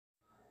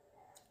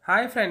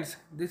Hi friends,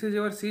 this is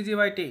your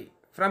CGYT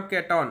from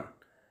Caton.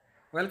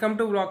 Welcome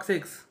to Vlog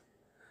 6.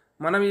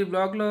 మనం ఈ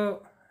బ్లాగ్లో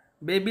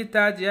baby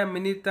Taj yeah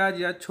mini Taj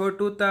yeah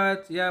Chhotu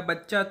Taj yeah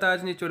బచ్చా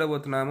తాజ్ని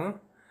చూడబోతున్నాము.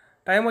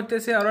 Time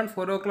వచ్చేసి around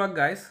 4 o'clock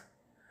guys.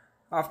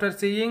 After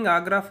seeing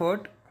Agra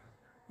fort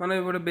మనం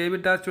ఇప్పుడు baby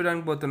Taj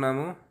చూడడానికి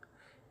పోతున్నాము.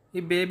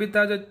 ఈ బేబీ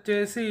తాజ్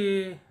వచ్చేసి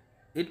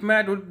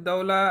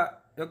ఇట్మాడ్-ఉడ్-దౌలా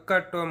యొక్క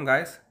టోమ్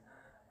గాయస్.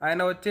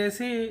 ఆయన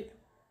వచ్చేసి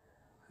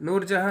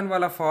నూర్ జహాన్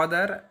వాళ్ళ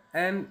ఫాదర్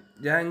అండ్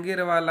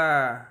జహాంగీర్ వాళ్ళ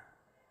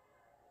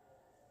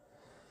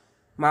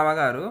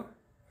మామగారు.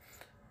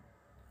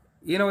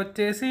 ఈయన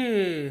వచ్చేసి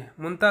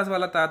ముంతాజ్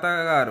వాళ్ళ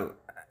తాతగారు.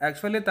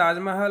 Actually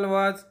Taj Mahal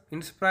was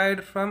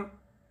inspired from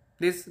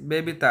this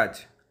baby Taj.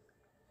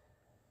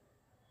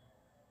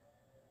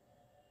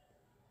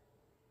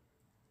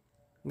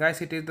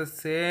 Guys, it is the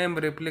same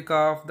replica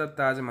of the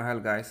Taj Mahal,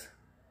 guys,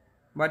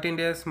 but in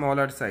a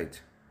smaller size,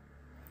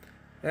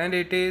 and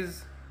it is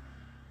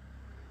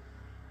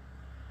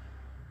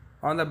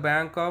on the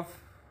bank of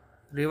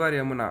river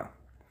Yamuna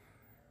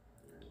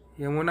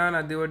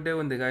నది ఒడ్డే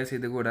ఉంది guys.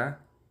 ఇది కూడా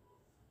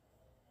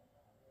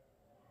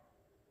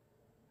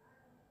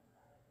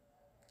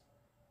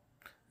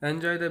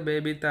enjoy the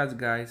baby Taj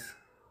guys.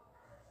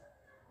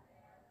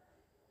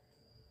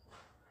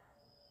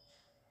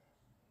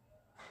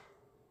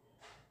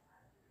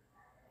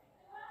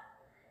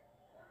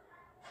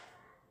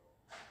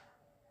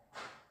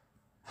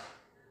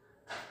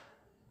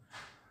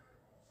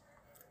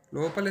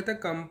 లోపలైతే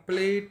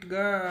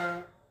కంప్లీట్గా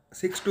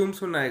 6 tombs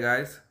ఉన్నాయి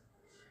guys.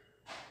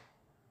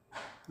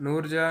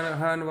 Noor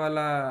Jahan వాళ్ళ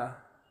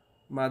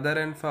mother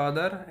and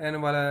father and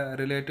వాళ్ళ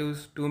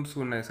relatives tombs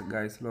ఉన్నాయి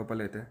గాయస్.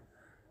 లోపలైతే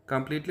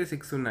కంప్లీట్లీ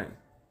 6 ఉన్నాయి.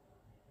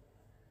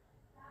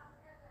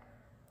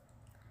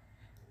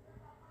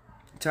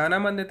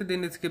 చాలామంది అయితే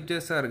దీన్ని స్కిప్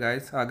చేస్తారు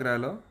గాయస్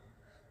ఆగ్రాలో.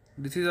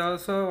 This is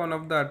also one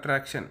of the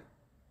attraction.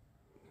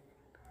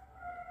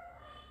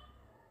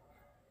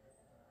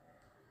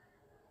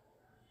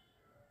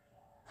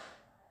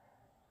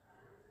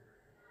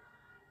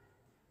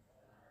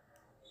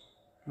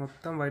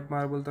 మొత్తం వైట్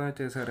మార్బుల్తోనే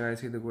చేశారు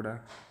గాయస్. ఇది కూడా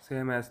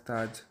same as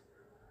Taj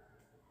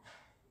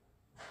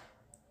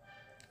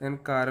and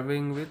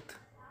carving with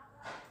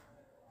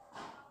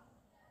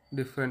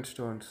different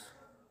stones,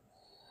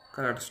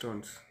 coloured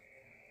stones.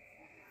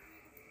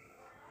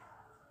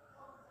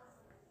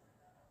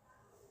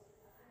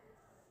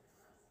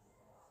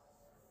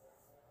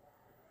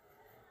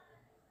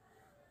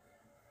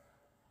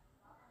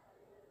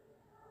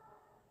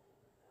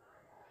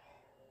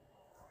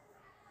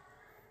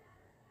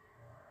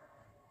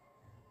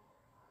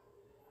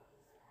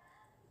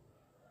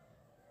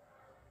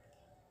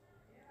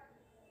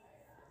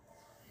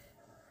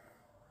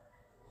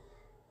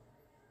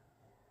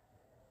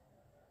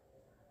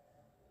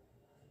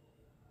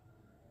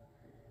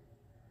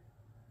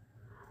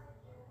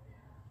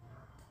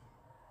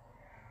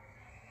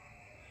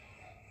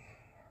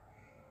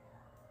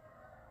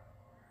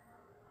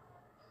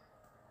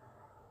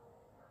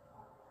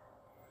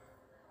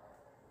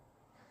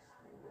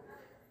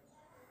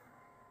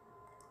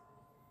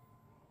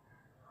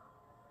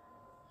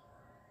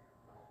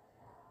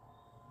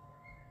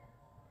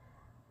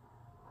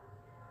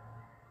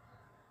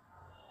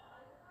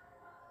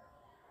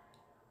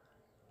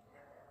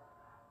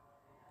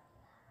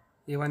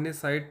 ఇవన్నీ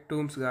side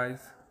tombs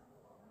guys.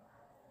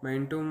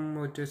 Main tomb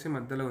వచ్చేసి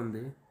మధ్యలో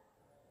ఉంది.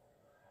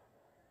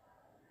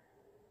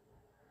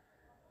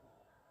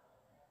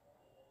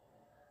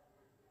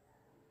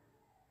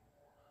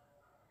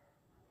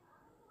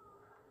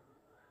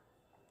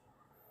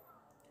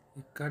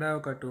 ఇక్కడ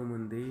ఒక టూమ్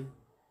ఉంది.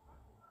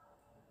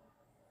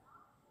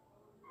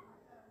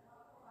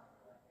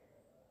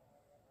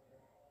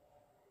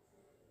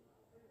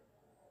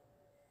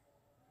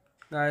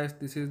 Guys,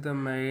 this is the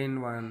main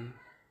one.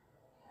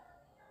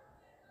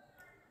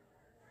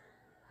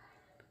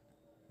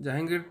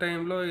 Jahangir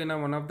టైంలో ఈయన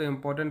one of the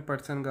important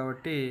person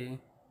కాబట్టి.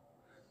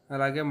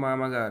 అలాగే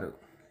మామగారు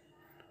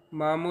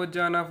Mahmood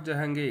John of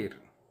Jahangir.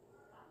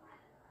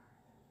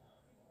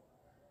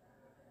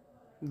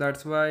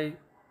 That's why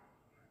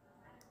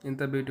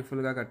ఇంత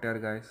బ్యూటిఫుల్గా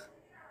కట్టారు guys.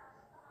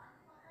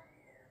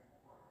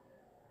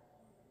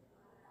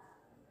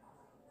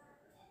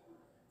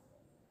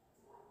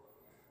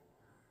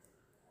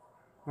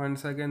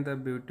 Once again the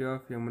beauty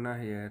of Yamuna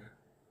here.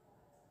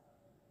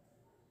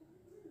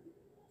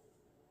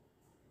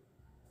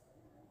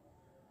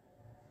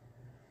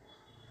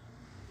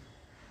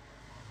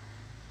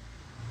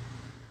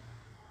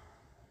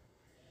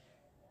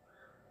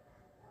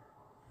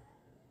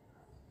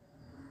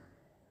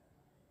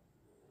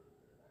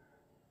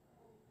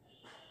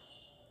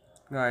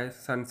 Guys,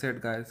 sunset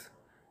guys.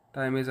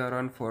 Time is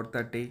around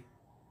 4:30.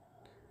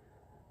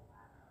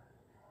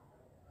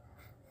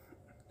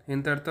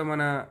 ఇంతటితో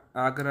మన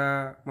ఆగ్రా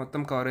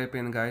మొత్తం కవర్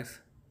అయిపోయింది guys.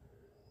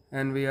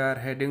 And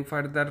we're heading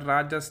for the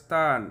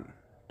Rajasthan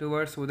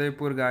towards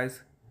Udaipur guys.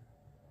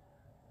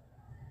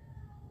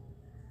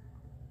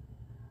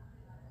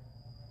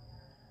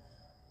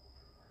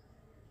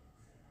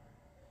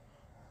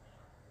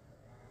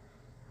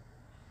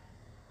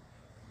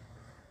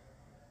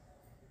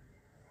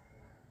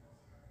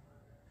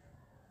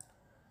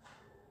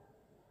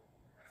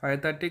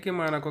 5:30కి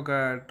మనకు ఒక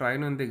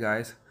ట్రైన్ ఉంది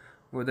guys,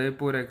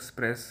 Udaipur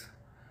express,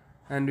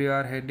 and we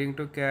are heading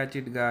to catch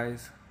it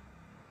guys.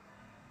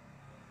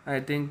 I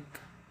think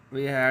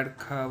we had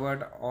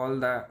covered all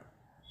the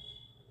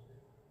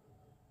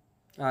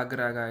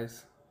Agra guys.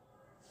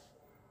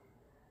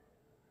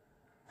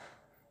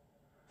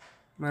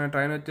 మన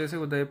train వచ్చేసి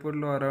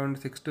ఉదయ్పూర్లో around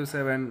 6 to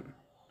 7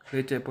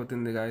 reach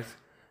అయిపోతుంది guys,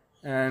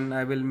 and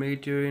I will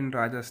meet you in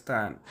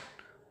Rajasthan.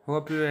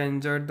 Hope you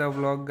enjoyed the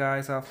vlog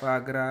guys of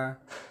Agra.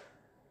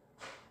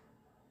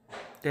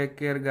 Take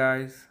care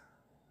guys.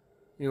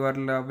 You are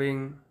loving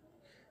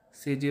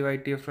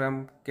CGYT from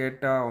Cape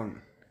Town.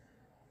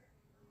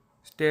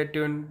 Stay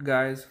tuned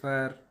guys for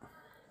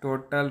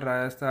total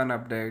Rajasthan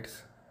updates.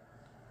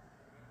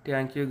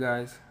 Thank you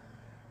guys.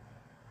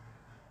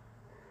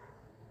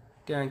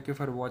 Thank you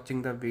for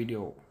watching the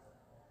video.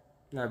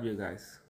 Love you guys.